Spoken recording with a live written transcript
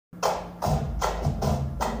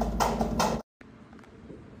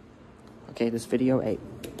Okay, this video 8.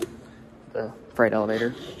 The freight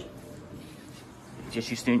elevator.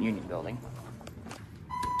 MTSU Student Union Building.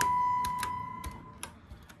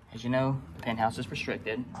 As you know, the penthouse is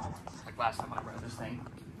restricted. Like last time I wrote this thing.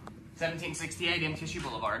 1768 MTSU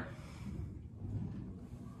Boulevard.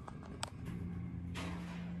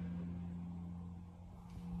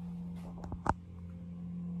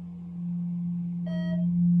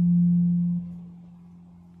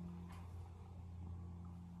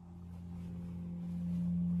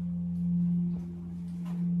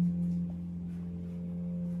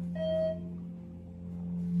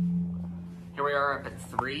 Here we are up at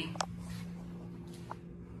 3.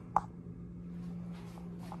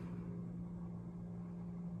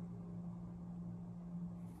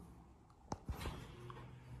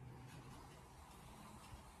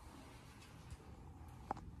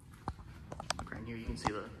 Right here you can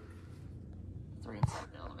see the 3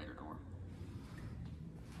 inside the elevator door.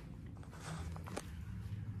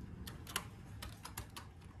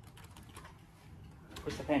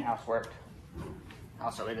 Wish the penthouse worked.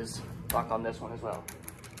 Also, it is locked on this one as well.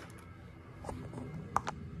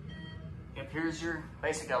 Yep, here's your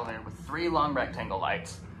basic elevator with 3 long rectangle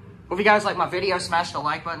lights. Well, if you guys like my video, smash the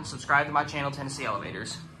like button, subscribe to my channel, Tennessee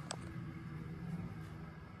Elevators.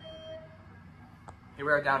 Here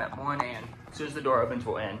we are down at 1, and as soon as the door opens,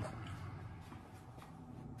 we'll end.